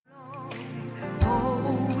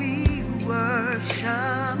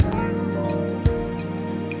worship you.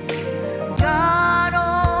 God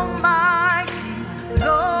Almighty,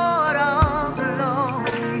 Lord of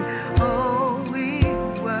glory, oh, we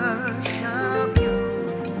worship you.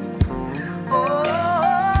 Oh,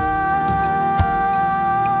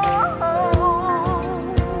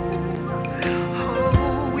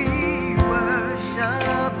 we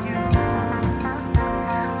worship you.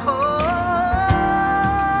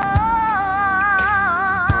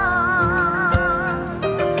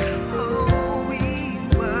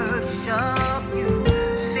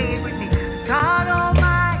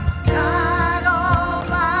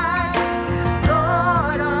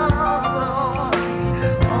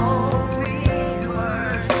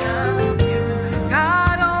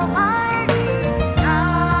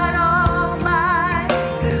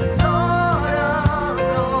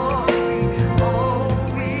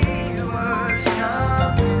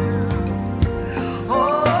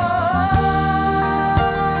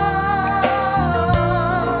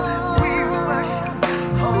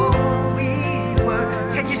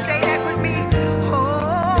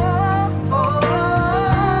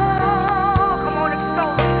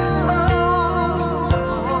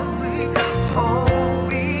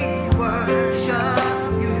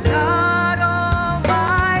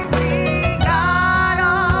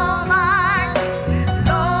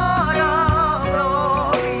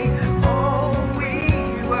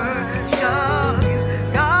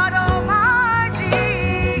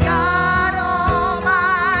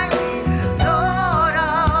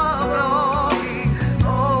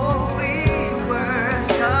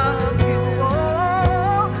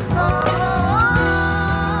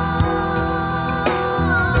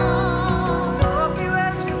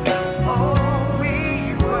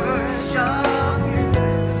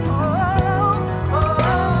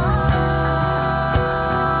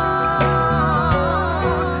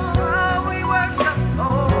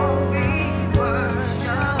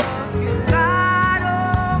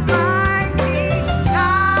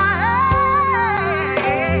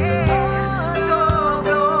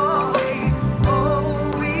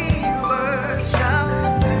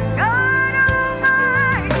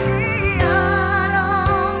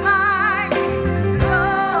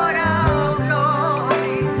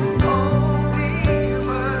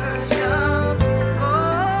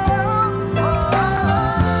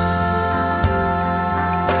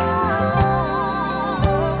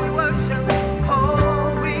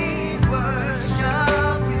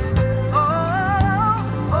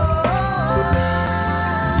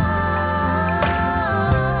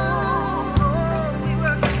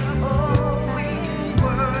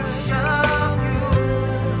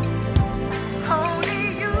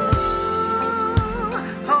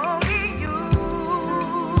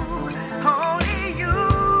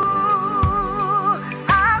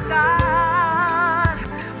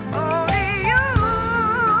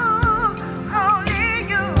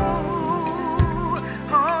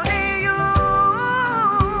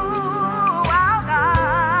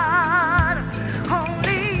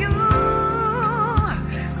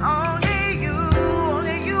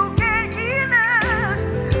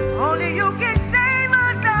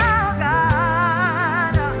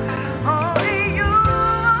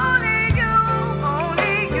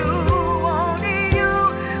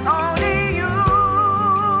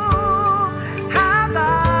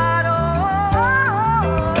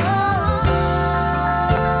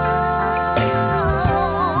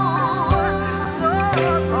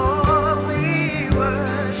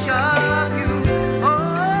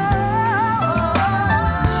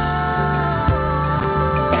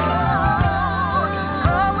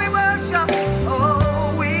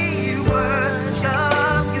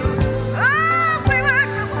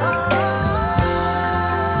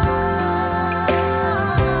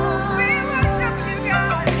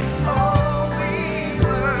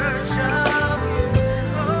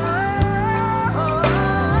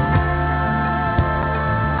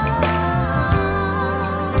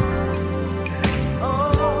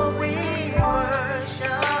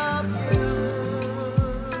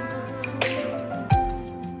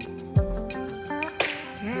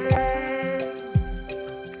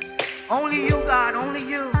 Only you, God, only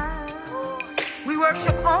you. We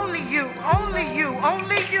worship only you, only you,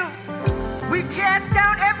 only you. We cast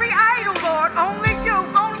down every idol, Lord. Only you,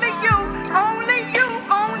 only you, only you,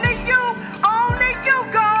 only you, only you,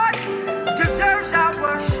 God, deserves our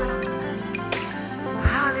worship.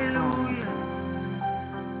 Hallelujah.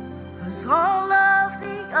 'Cause all of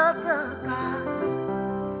the other gods,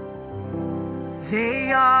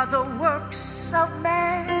 they are the works of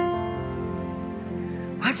man.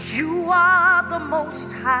 But you are the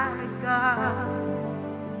Most High God.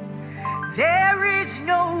 There is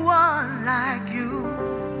no one like you.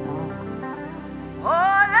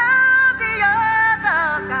 All of the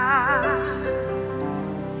other gods,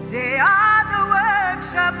 they are the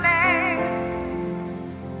works of man,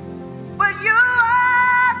 but you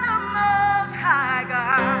are the most high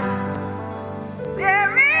God.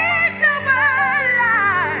 There is no one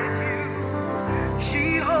like you,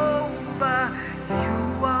 Jehovah.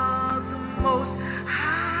 You are the most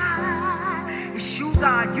high. It's you,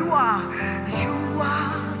 God. You are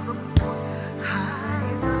the most high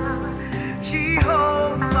God.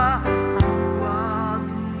 Jehovah, you are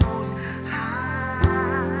the most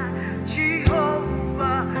high.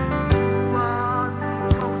 Jehovah, you are the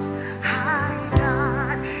most high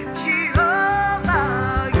God.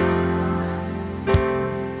 Jehovah,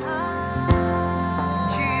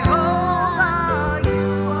 Jehovah, you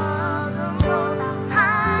are the most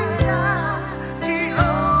high God.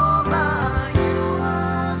 Jehovah, you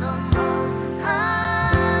are the most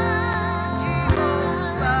high.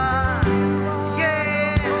 Jehovah,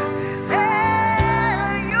 yeah,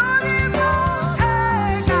 hey, you're the most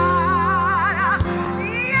high God.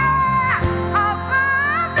 Yeah,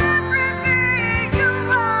 above everything, you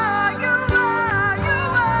are the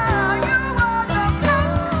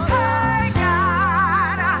most high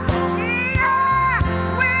God. Yeah,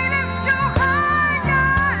 we lift you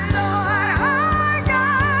higher, Lord,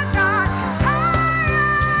 higher, God,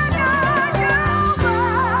 higher, God, you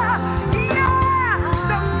are. Yeah,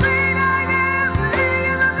 the great I am, the lily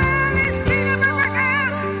of the valley, seed of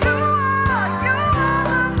Abraham. You are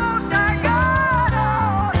the most high God.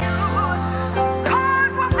 Oh,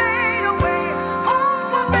 cars will fade away, homes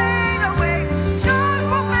will fade away, joys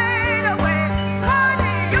will fade away.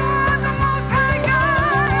 Honey, you are the most high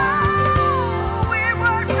God. Oh, we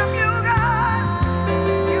worship you, God.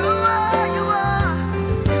 You are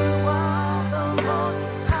the most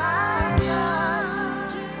high God.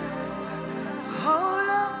 All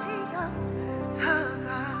of the other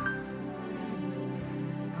gods,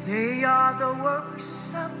 they are the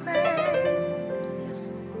works of man,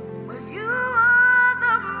 but you are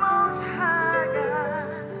the most high God.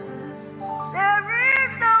 There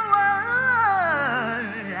is no one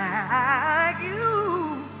like you.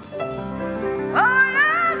 All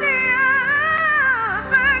of the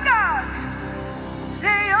other gods,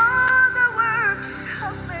 they are the works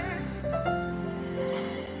of man,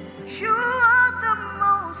 but you are the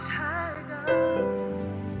most high God.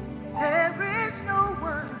 There is no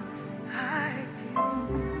one like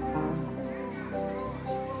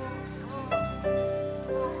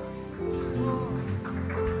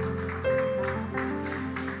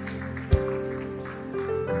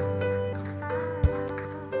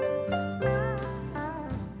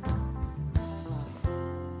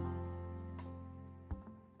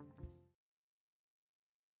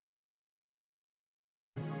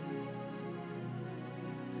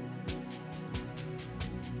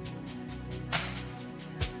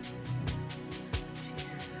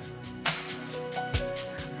Jesus.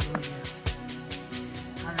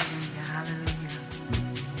 Hallelujah. Hallelujah.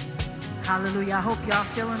 Hallelujah. I hope y'all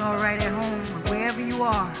feeling all right at home, wherever you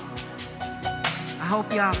are. I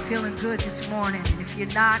hope y'all feeling good this morning. And if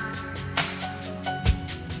you're not,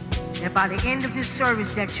 that by the end of this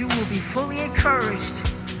service that you will be fully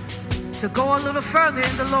encouraged to go a little further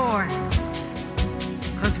in the Lord.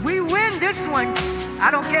 Because we win this one. I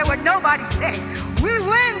don't care what nobody say. We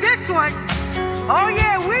win this one. Oh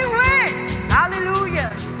yeah, we win.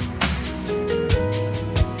 Hallelujah.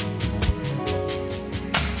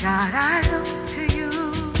 God, I look to you.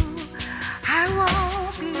 I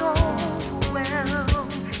won't be overwhelmed.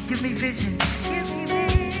 Give me vision. Give me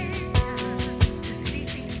vision to see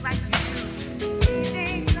things like you do. See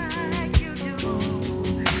things like you do.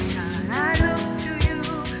 God, I look to you.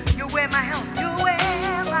 You're where my help. You're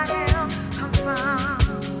where my help comes from.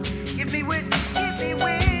 Give me wisdom. Give me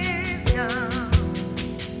wisdom.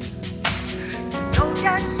 You know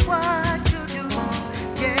just what to do.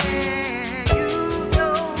 Yeah, you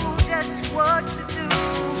know just what to do.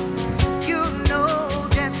 You know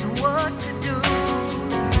just what to do.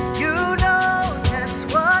 You know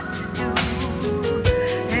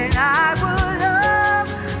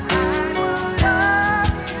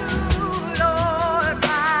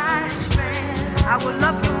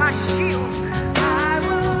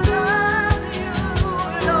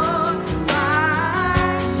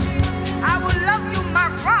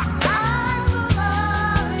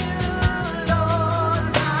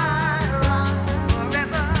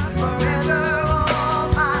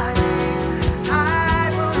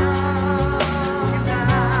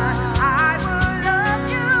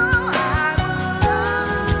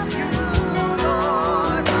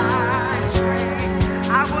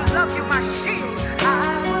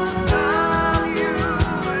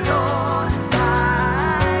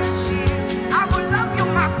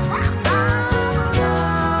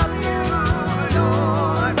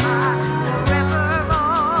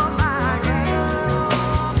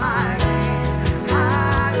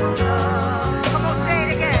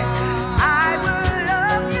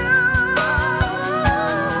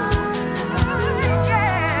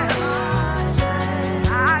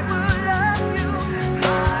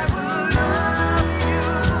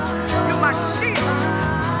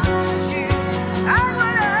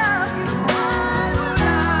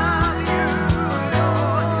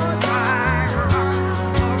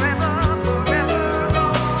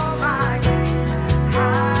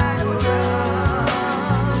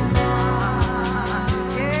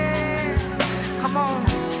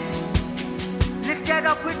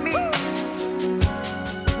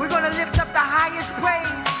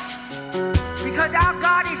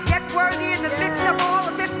midst of all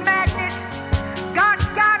of this madness, God's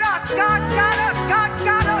got us. God's got us. God's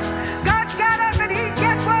got us. God's got us, and He's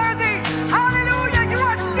yet worthy. Hallelujah. You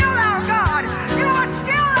are still our God. You are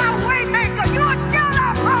still our way maker. You are still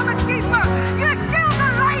our promise keeper. You're still the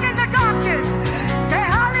light in the darkness. Say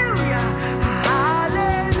hallelujah.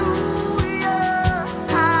 Hallelujah.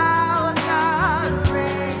 Our God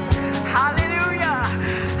reigns. Hallelujah.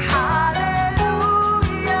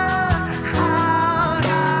 Hallelujah. Our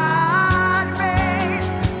God reigns.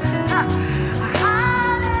 Hallelujah.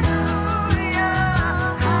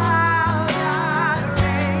 Our God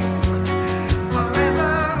reigns.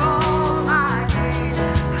 Forever all my days.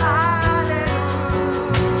 Hallelujah.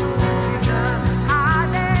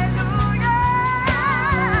 Hallelujah.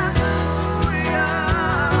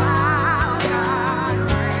 Our God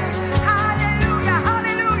reigns. Hallelujah.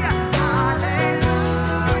 Hallelujah.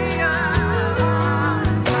 Hallelujah.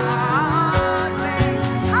 God reigns.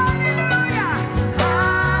 Hallelujah.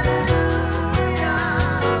 Hallelujah.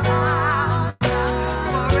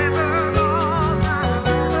 Forever all my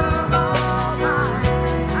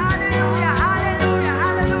hallelujah, hallelujah,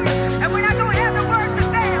 hallelujah. And when I don't have the words to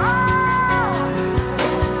say,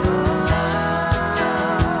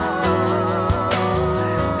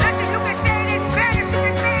 listen, you can say it in Spanish, you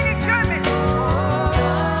can say it in German.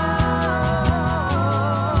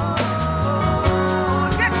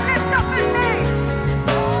 Just lift up His name.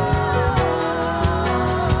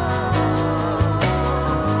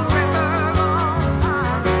 Forever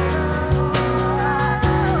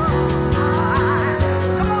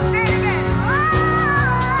come on, say it again.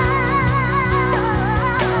 Forever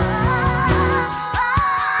all my days.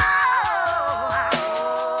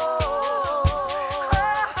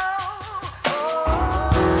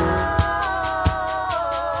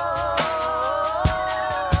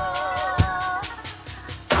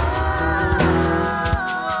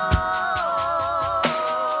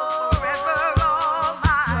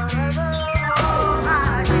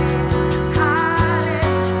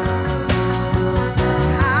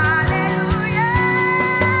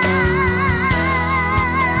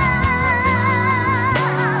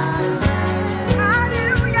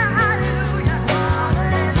 Hallelujah, hallelujah, hallelujah.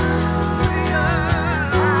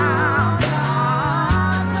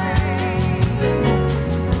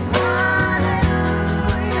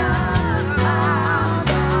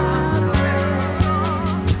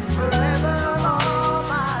 Forever all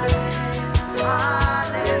my days.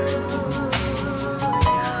 Hallelujah.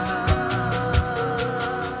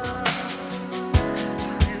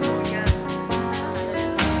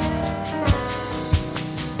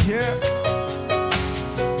 Yeah.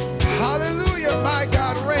 Hallelujah, my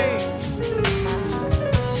God reigns.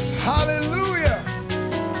 Hallelujah,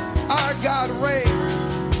 our God reigns.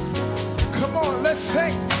 Come on, let's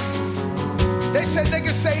sing. They said they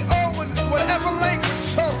can say oh in whatever language,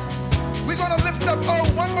 so we're going to lift up oh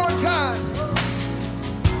one more time.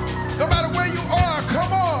 No matter where you are